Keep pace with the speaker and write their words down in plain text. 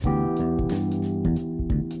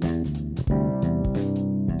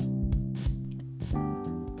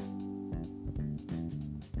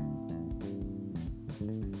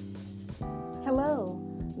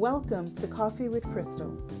Welcome to Coffee with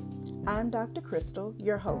Crystal. I'm Dr. Crystal,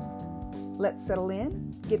 your host. Let's settle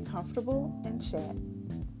in, get comfortable, and chat.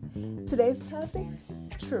 Today's topic,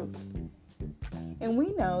 truth. And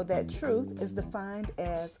we know that truth is defined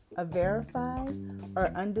as a verified or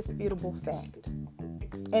undisputable fact.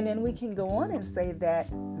 And then we can go on and say that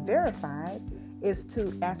verified is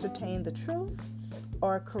to ascertain the truth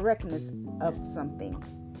or correctness of something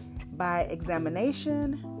by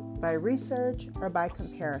examination, by research, or by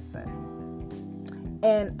comparison.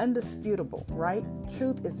 And undisputable, right?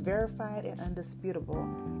 Truth is verified and undisputable.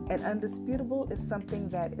 And undisputable is something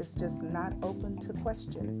that is just not open to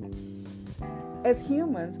question. As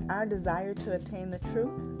humans, our desire to attain the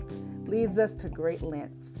truth leads us to great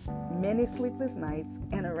lengths, many sleepless nights,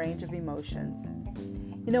 and a range of emotions.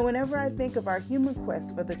 Whenever I think of our human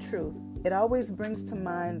quest for the truth, it always brings to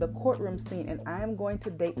mind the courtroom scene, and I am going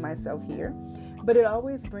to date myself here, but it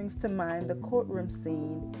always brings to mind the courtroom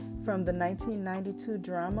scene from the 1992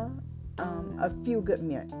 drama, A Few Good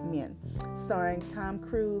Men, starring Tom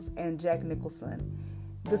Cruise and Jack Nicholson.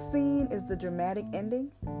 The scene is the dramatic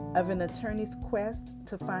ending of an attorney's quest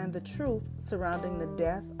to find the truth surrounding the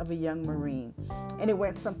death of a young Marine. And it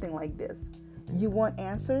went something like this. You want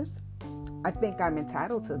answers? I think I'm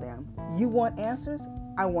entitled to them. You want answers?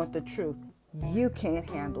 I want the truth. You can't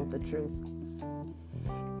handle the truth.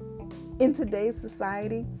 In today's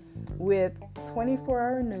society, with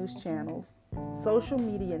 24-hour news channels, social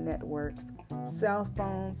media networks, cell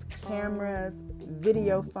phones, cameras,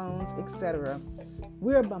 video phones, etc.,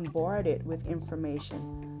 we are bombarded with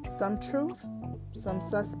information. Some truth, some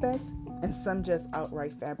suspect, and some just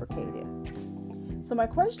outright fabricated. So my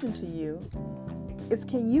question to you is,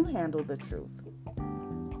 can you handle the truth?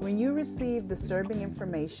 When you receive disturbing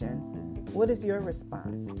information, what is your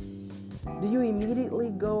response? Do you immediately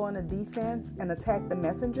go on a defense and attack the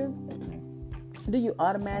messenger? Do you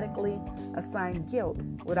automatically assign guilt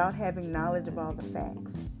without having knowledge of all the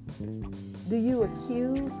facts? Do you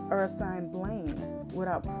accuse or assign blame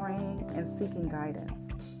without praying and seeking guidance?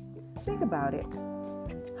 Think about it.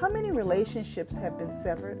 How many relationships have been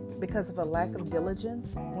severed because of a lack of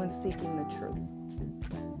diligence when seeking the truth?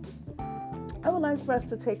 I would like for us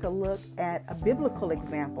to take a look at a biblical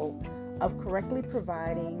example of correctly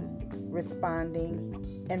providing,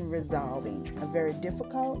 responding, and resolving a very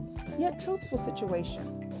difficult yet truthful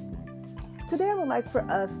situation. Today I would like for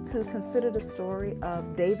us to consider the story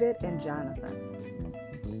of David and Jonathan.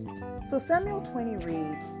 So Samuel 20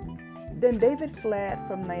 reads, Then David fled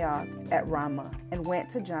from Naioth at Ramah and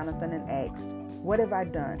went to Jonathan and asked, What have I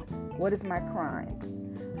done? What is my crime?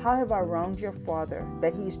 How have I wronged your father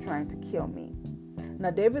that he is trying to kill me? Now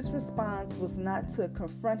David's response was not to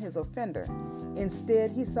confront his offender.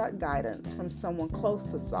 Instead, he sought guidance from someone close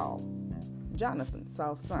to Saul, Jonathan,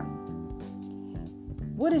 Saul's son.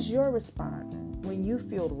 What is your response when you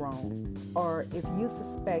feel wrong or if you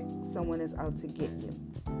suspect someone is out to get you?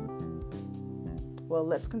 Well,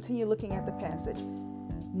 let's continue looking at the passage.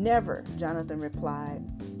 Never, Jonathan replied.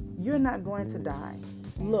 You're not going to die.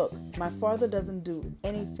 Look, my father doesn't do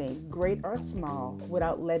anything, great or small,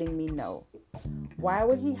 without letting me know. Why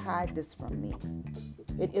would he hide this from me?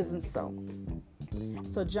 It isn't so.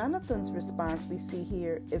 So Jonathan's response we see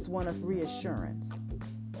here is one of reassurance.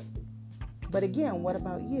 But again, what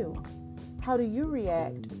about you? How do you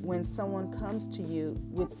react when someone comes to you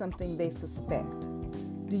with something they suspect?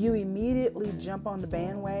 Do you immediately jump on the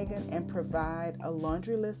bandwagon and provide a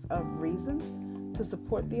laundry list of reasons to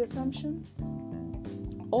support the assumption?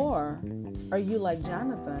 Or are you like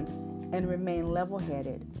Jonathan and remain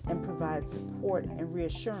level-headed and provide support and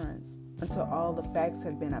reassurance until all the facts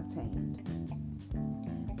have been obtained?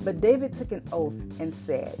 But David took an oath and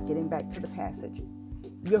said, getting back to the passage,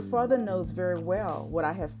 Your father knows very well what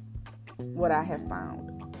I have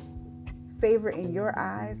found. Favor in your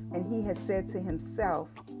eyes, and he has said to himself,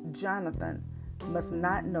 Jonathan must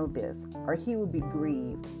not know this, or he will be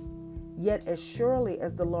grieved. Yet as surely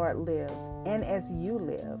as the Lord lives, and as you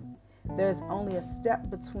live, there is only a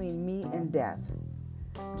step between me and death.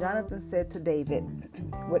 Jonathan said to David,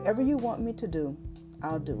 Whatever you want me to do,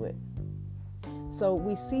 I'll do it. So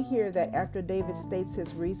we see here that after David states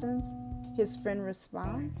his reasons, his friend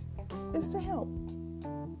responds is to help.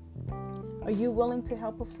 Are you willing to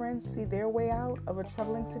help a friend see their way out of a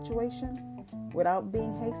troubling situation without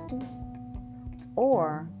being hasty?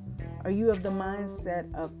 Or are you of the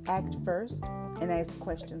mindset of act first and ask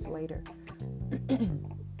questions later?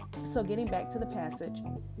 So getting back to the passage,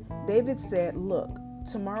 David said, Look,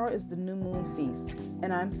 tomorrow is the new moon feast,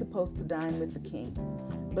 and I'm supposed to dine with the king.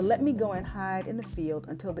 But let me go and hide in the field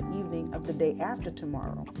until the evening of the day after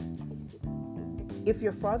tomorrow. If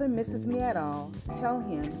your father misses me at all, tell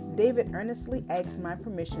him David earnestly asks my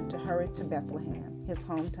permission to hurry to Bethlehem, his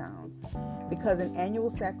hometown, because an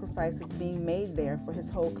annual sacrifice is being made there for his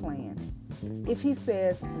whole clan. If he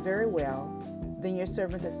says, very well, then your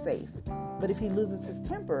servant is safe. But if he loses his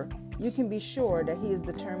temper, you can be sure that he is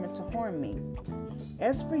determined to harm me.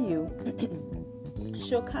 As for you,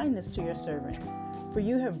 show kindness to your servant, for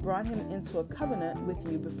you have brought him into a covenant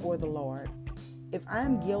with you before the Lord. If I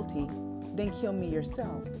am guilty, then kill me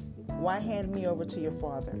yourself. Why hand me over to your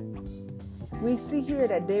father? We see here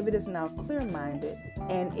that David is now clear-minded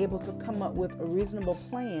and able to come up with a reasonable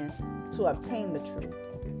plan to obtain the truth.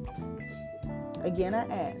 Again, I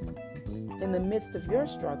ask, in the midst of your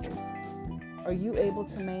struggles, are you able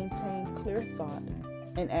to maintain clear thought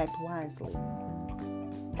and act wisely?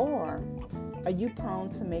 Or are you prone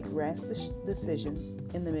to make rash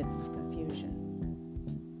decisions in the midst of confusion?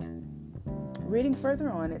 Reading further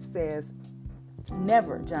on, it says,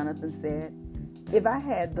 "Never," Jonathan said. "If I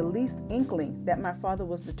had the least inkling that my father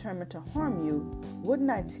was determined to harm you, wouldn't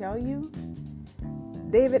I tell you?"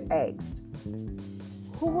 David asked,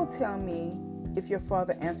 "Who will tell me if your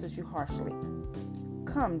father answers you harshly?"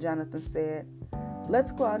 "Come," Jonathan said,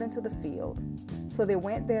 "let's go out into the field." So they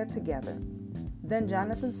went there together. Then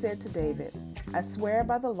Jonathan said to David, "I swear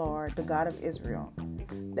by the Lord, the God of Israel,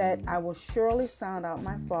 that I will surely sound out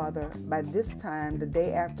my father by this time the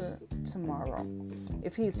day after tomorrow.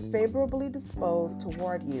 If he is favorably disposed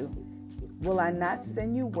toward you, will I not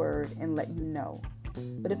send you word and let you know?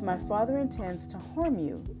 But if my father intends to harm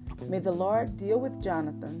you, may the Lord deal with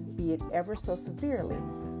Jonathan, be it ever so severely,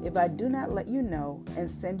 if I do not let you know and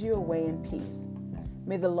send you away in peace.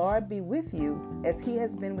 May the Lord be with you as he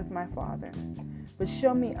has been with my father. But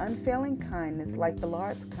show me unfailing kindness like the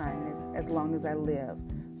Lord's kindness as long as I live,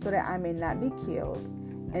 so that I may not be killed,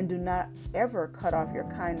 and do not ever cut off your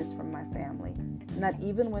kindness from my family, not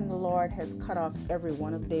even when the Lord has cut off every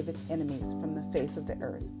one of David's enemies from the face of the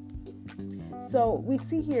earth." So we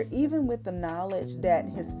see here, even with the knowledge that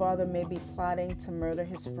his father may be plotting to murder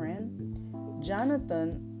his friend,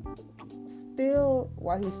 Jonathan,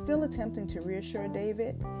 while he's still attempting to reassure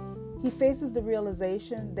David, he faces the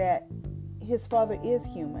realization that his father is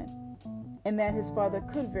human, and that his father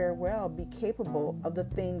could very well be capable of the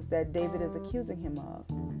things that David is accusing him of.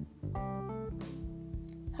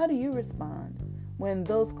 How do you respond when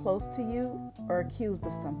those close to you are accused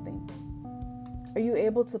of something? Are you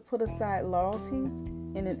able to put aside loyalties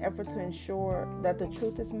in an effort to ensure that the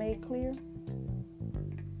truth is made clear?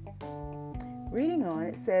 Reading on,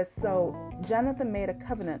 it says, "So Jonathan made a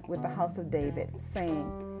covenant with the house of David, saying,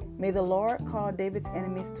 'May the Lord call David's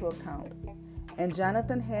enemies to account.' And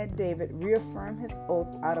Jonathan had David reaffirm his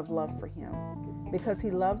oath out of love for him, because he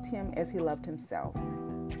loved him as he loved himself.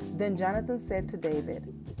 Then Jonathan said to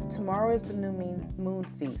David, 'Tomorrow is the new moon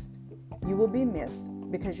feast. You will be missed,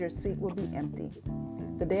 because your seat will be empty.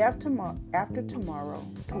 The day after tomorrow,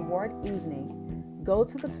 toward evening, go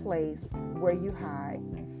to the place where you hide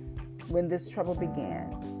when this trouble began.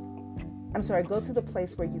 Go to the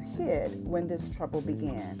place where you hid when this trouble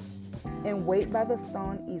began, and wait by the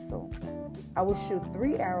stone Ezel. I will shoot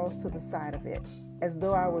 3 arrows to the side of it, as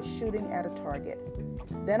though I was shooting at a target.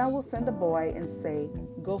 Then I will send a boy and say,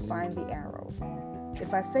 go find the arrows.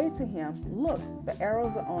 If I say to him, look, the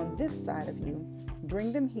arrows are on this side of you,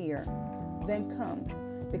 bring them here, then come,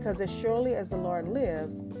 because as surely as the Lord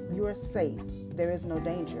lives, you are safe, there is no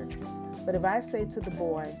danger. But if I say to the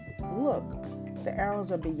boy, look, the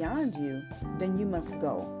arrows are beyond you, then you must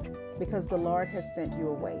go, because the Lord has sent you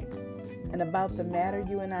away. And about the matter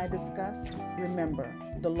you and I discussed, remember,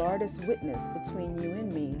 the Lord is witness between you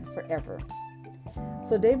and me forever.'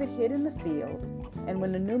 So David hid in the field, and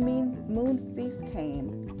when the new moon feast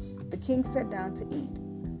came, the king sat down to eat.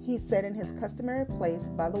 He sat in his customary place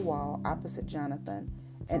by the wall opposite Jonathan,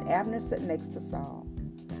 and Abner sat next to Saul.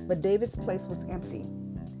 But David's place was empty.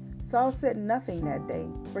 Saul said nothing that day,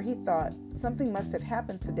 for he thought something must have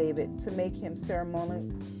happened to David to make him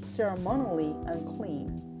ceremonially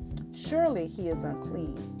unclean. Surely he is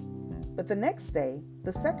unclean. But the next day,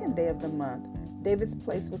 the second day of the month, David's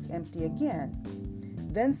place was empty again.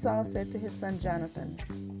 Then Saul said to his son Jonathan,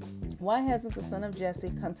 why hasn't the son of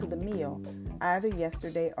Jesse come to the meal, either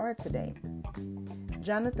yesterday or today?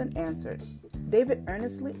 Jonathan answered, David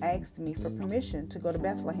earnestly asked me for permission to go to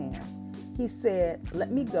Bethlehem. He said,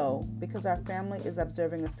 let me go, because our family is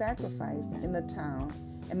observing a sacrifice in the town,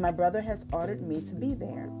 and my brother has ordered me to be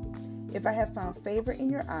there. If I have found favor in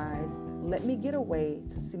your eyes, let me get away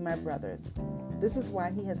to see my brothers. This is why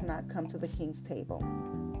he has not come to the king's table.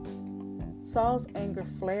 Saul's anger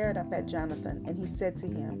flared up at Jonathan, and he said to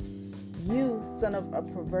him, You, son of a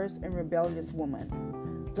perverse and rebellious woman,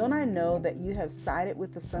 don't I know that you have sided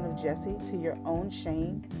with the son of Jesse to your own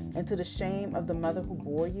shame and to the shame of the mother who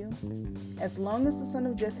bore you? As long as the son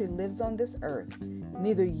of Jesse lives on this earth,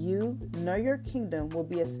 neither you nor your kingdom will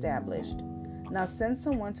be established. Now send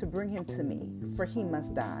someone to bring him to me, for he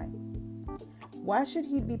must die. Why should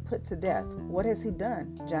he be put to death? What has he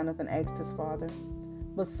done? Jonathan asked his father.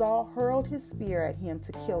 But Saul hurled his spear at him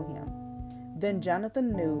to kill him. Then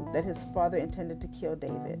Jonathan knew that his father intended to kill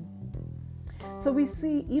David. So we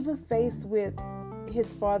see, even faced with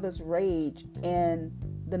his father's rage and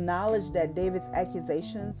the knowledge that David's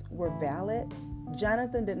accusations were valid,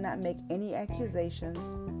 Jonathan did not make any accusations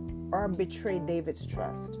or betray David's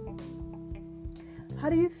trust. How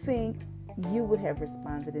do you think you would have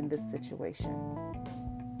responded in this situation?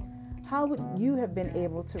 How would you have been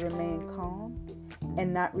able to remain calm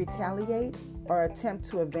and not retaliate or attempt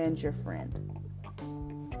to avenge your friend?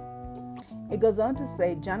 It goes on to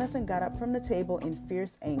say, Jonathan got up from the table in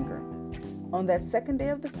fierce anger. On that second day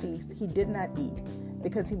of the feast, he did not eat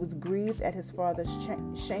because he was grieved at his father's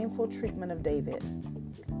shameful treatment of David.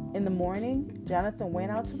 In the morning, Jonathan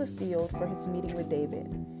went out to the field for his meeting with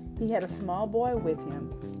David. He had a small boy with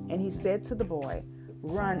him, and he said to the boy,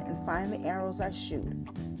 "Run and find the arrows I shoot."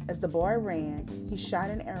 As the boy ran, he shot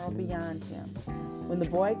an arrow beyond him. When the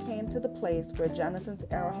boy came to the place where Jonathan's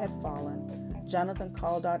arrow had fallen, Jonathan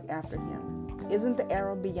called out after him, "Isn't the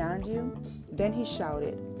arrow beyond you?" Then he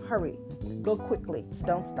shouted, "Hurry, go quickly,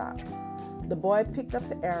 don't stop." The boy picked up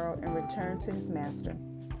the arrow and returned to his master.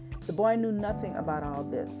 The boy knew nothing about all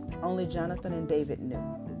this, only Jonathan and David knew.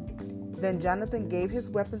 Then Jonathan gave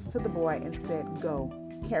his weapons to the boy and said, "Go,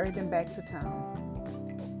 carry them back to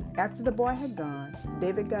town." After the boy had gone,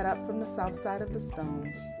 David got up from the south side of the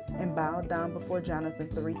stone and bowed down before Jonathan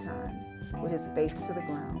 3 times, with his face to the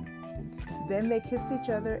ground. Then they kissed each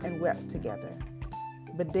other and wept together.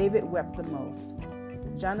 But David wept the most.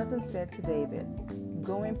 Jonathan said to David,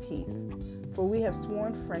 "Go in peace, for we have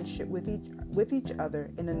sworn friendship with each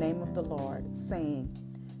other in the name of the Lord, saying,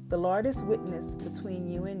 'The Lord is witness between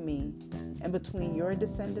you and me, and between your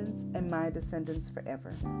descendants and my descendants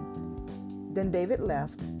forever.'" Then David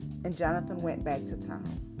left, and Jonathan went back to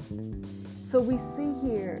town. So we see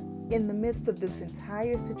here, in the midst of this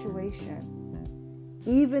entire situation,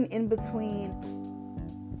 even in between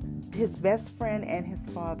his best friend and his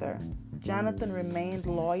father, Jonathan remained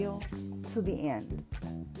loyal to the end.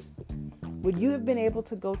 Would you have been able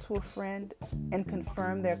to go to a friend and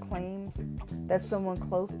confirm their claims that someone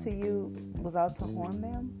close to you was out to harm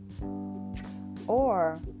them?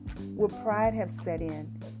 Or would pride have set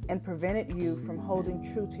in and prevented you from holding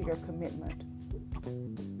true to your commitment?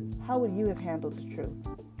 How would you have handled the truth?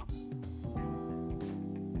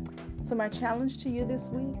 So my challenge to you this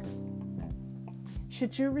week,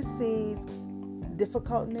 should you receive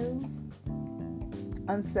difficult news,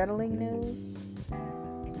 unsettling news,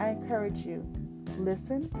 I encourage you,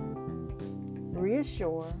 listen,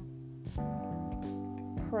 reassure,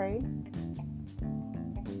 pray,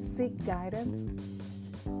 seek guidance,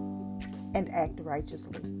 and act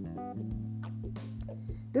righteously.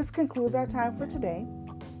 This concludes our time for today.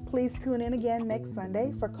 Please tune in again next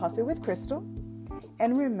Sunday for Coffee with Crystal.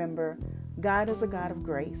 And remember, God is a God of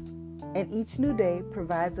grace, and each new day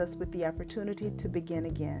provides us with the opportunity to begin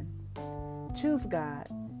again. Choose God,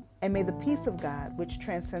 and may the peace of God, which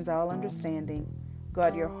transcends all understanding,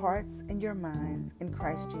 guard your hearts and your minds in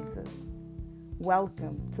Christ Jesus.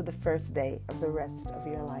 Welcome to the first day of the rest of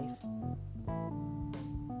your life.